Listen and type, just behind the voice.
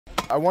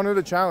I wanted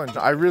a challenge.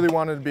 I really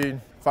wanted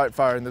to fight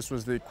fire, and this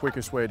was the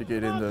quickest way to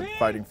get into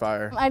fighting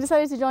fire. I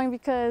decided to join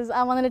because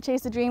I wanted to chase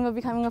the dream of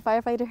becoming a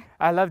firefighter.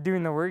 I love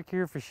doing the work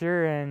here for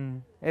sure,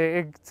 and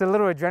it's a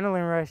little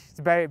adrenaline rush.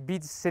 It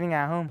beats sitting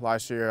at home.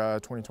 Last year,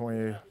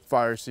 2020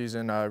 fire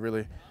season,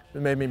 it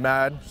made me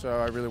mad,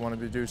 so I really wanted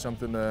to do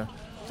something to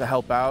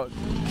help out.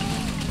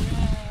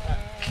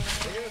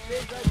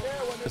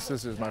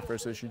 This is my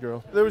first issue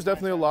drill. There was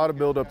definitely a lot of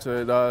build up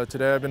to it.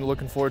 Today I've been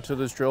looking forward to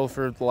this drill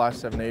for the last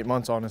 7 to 8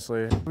 months,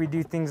 honestly. We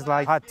do things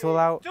like hot tool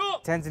out,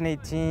 10s and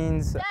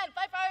 18s. 10,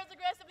 fight fires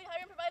aggressively,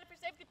 hire and provided for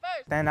safety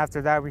first. Then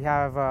after that we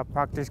have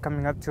proctors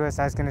coming up to us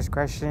asking us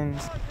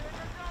questions.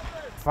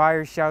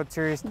 Fire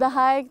shelters. The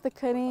hike, the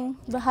cutting,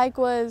 the hike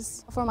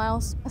was 4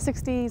 miles,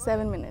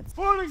 67 minutes.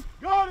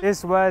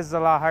 This was a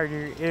lot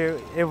harder.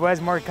 It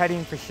was more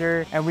cutting for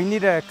sure, and we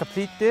need to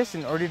complete this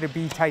in order to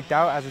be typed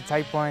out as a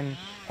Type 1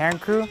 hand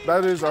crew.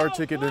 That is our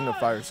ticket into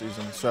fire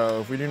season.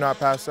 So if we do not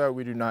pass that,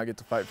 we do not get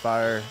to fight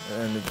fire,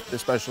 and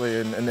especially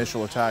in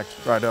initial attack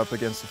right up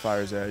against the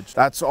fire's edge.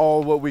 That's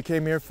all what we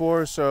came here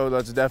for, so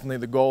that's definitely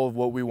the goal of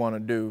what we want to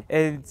do.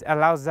 It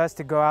allows us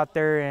to go out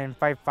there and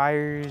fight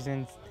fires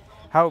and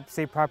help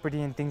save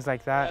property and things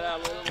like that.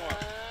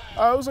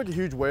 It was like a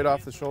huge weight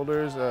off the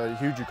shoulders, a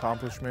huge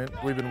accomplishment.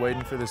 We've been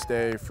waiting for this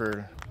day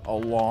for a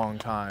long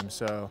time,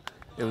 so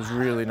it was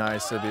really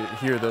nice to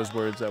hear those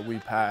words that we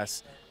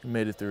passed and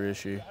made it through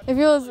issue. It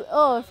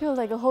feels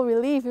like a whole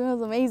relief. It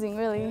feels amazing,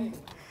 really.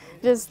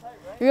 Just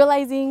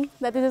realizing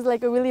that this is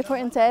like a really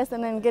important test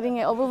and then getting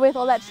it over with,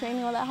 all that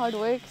training, all that hard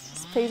work,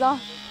 just pays off.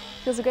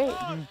 Feels great.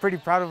 I'm pretty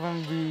proud of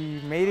them.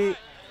 We made it.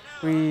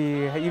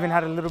 We even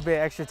had a little bit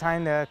extra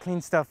time to clean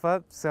stuff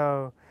up,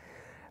 so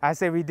I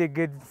say we did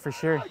good for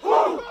sure.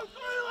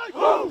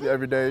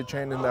 Every day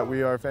chanting that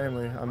we are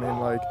family. I mean,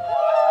 like,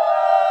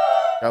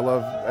 I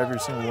love every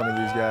single one of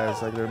these guys.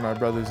 Like, they're my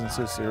brothers and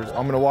sisters.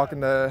 I'm gonna walk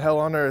into hell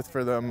on earth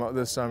for them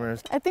this summer.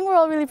 I think we're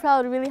all really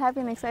proud, really happy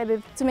and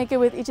excited to make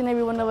it with each and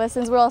every one of us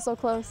since we're all so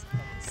close.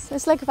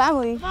 It's like a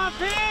family. Come on,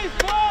 peace,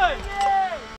 boys!